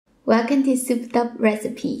Welcome to Souped Up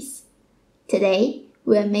Recipes. Today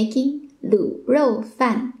we are making Rou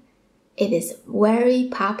Fan. It is a very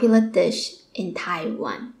popular dish in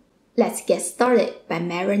Taiwan. Let's get started by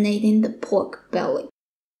marinating the pork belly.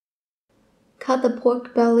 Cut the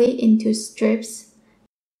pork belly into strips,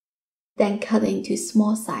 then cut into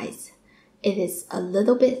small size. It is a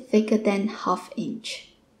little bit thicker than ½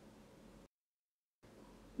 inch.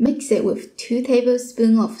 Mix it with 2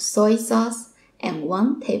 tablespoons of soy sauce and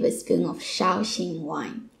 1 tablespoon of Shaoxing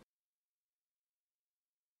wine.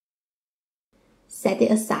 Set it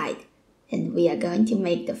aside, and we are going to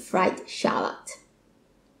make the fried shallot.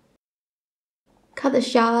 Cut the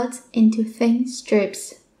shallot into thin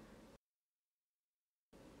strips.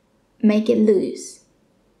 Make it loose.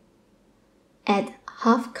 Add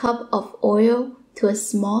 ½ cup of oil to a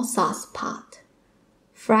small sauce pot.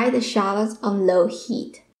 Fry the shallot on low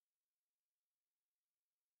heat.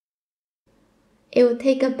 It will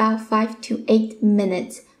take about 5 to 8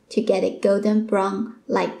 minutes to get it golden brown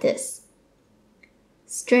like this.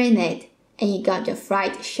 Strain it and you got your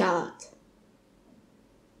fried shallot.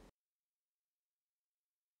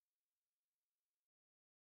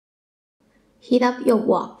 Heat up your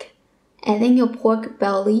wok, adding your pork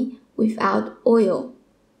belly without oil.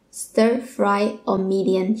 Stir fry on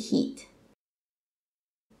medium heat.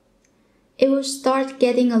 It will start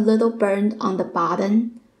getting a little burned on the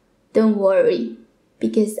bottom. Don't worry,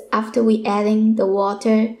 because after we adding the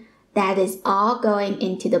water, that is all going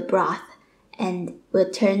into the broth and will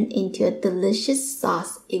turn into a delicious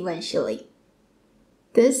sauce eventually.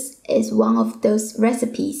 This is one of those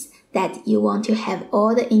recipes that you want to have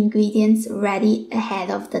all the ingredients ready ahead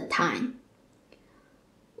of the time.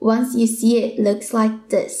 Once you see it looks like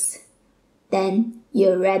this, then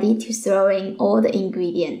you're ready to throw in all the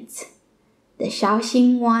ingredients. The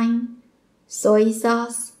Shaoxing wine, soy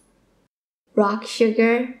sauce, rock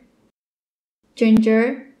sugar,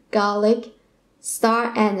 ginger, garlic,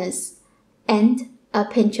 star anise, and a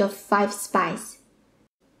pinch of 5 spice.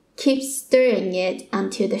 Keep stirring it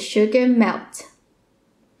until the sugar melts.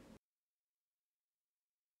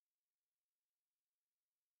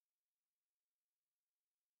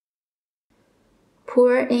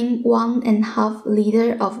 Pour in 1½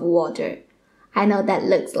 liter of water. I know that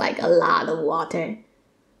looks like a lot of water.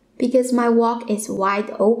 Because my wok is wide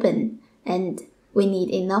open and we need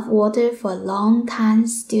enough water for a long time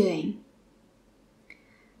stewing.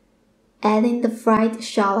 Add in the fried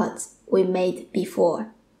shallots we made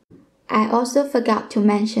before. I also forgot to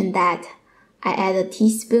mention that I add a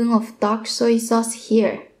teaspoon of dark soy sauce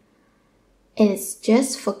here. It is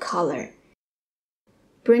just for color.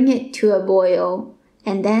 Bring it to a boil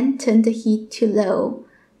and then turn the heat to low.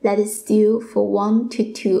 Let it stew for 1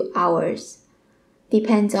 to 2 hours.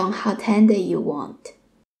 Depends on how tender you want.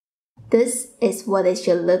 This is what it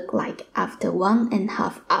should look like after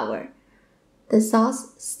 1½ hour. The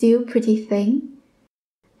sauce still pretty thin,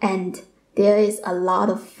 and there is a lot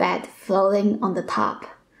of fat floating on the top.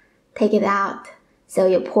 Take it out so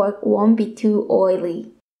your pork won't be too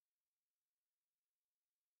oily.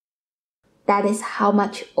 That is how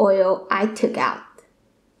much oil I took out.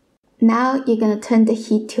 Now you're gonna turn the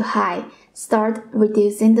heat to high. Start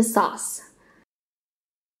reducing the sauce.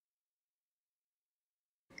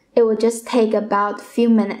 It will just take about a few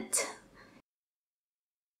minutes.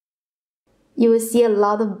 You will see a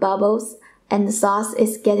lot of bubbles and the sauce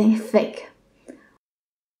is getting thick.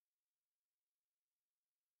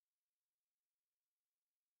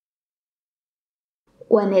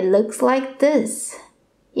 When it looks like this,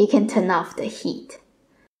 you can turn off the heat.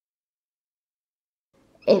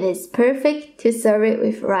 It is perfect to serve it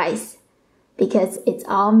with rice because it's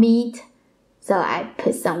all meat. So I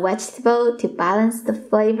put some vegetable to balance the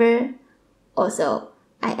flavor. Also,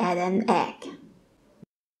 I add an egg.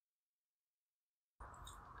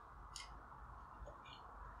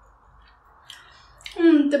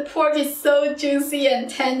 The pork is so juicy and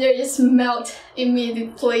tender, just melt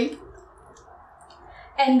immediately.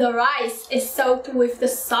 And the rice is soaked with the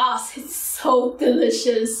sauce. It's so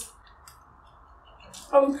delicious.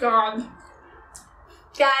 Oh god.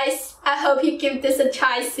 Guys, I hope you give this a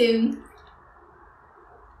try soon.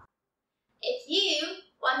 If you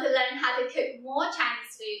want to learn how to cook more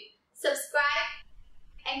Chinese food, subscribe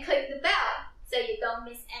and click the bell so you don't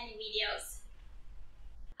miss any videos.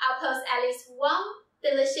 I'll post at least one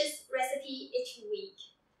delicious recipe each week.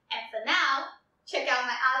 And for now, check out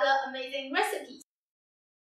my other amazing recipes.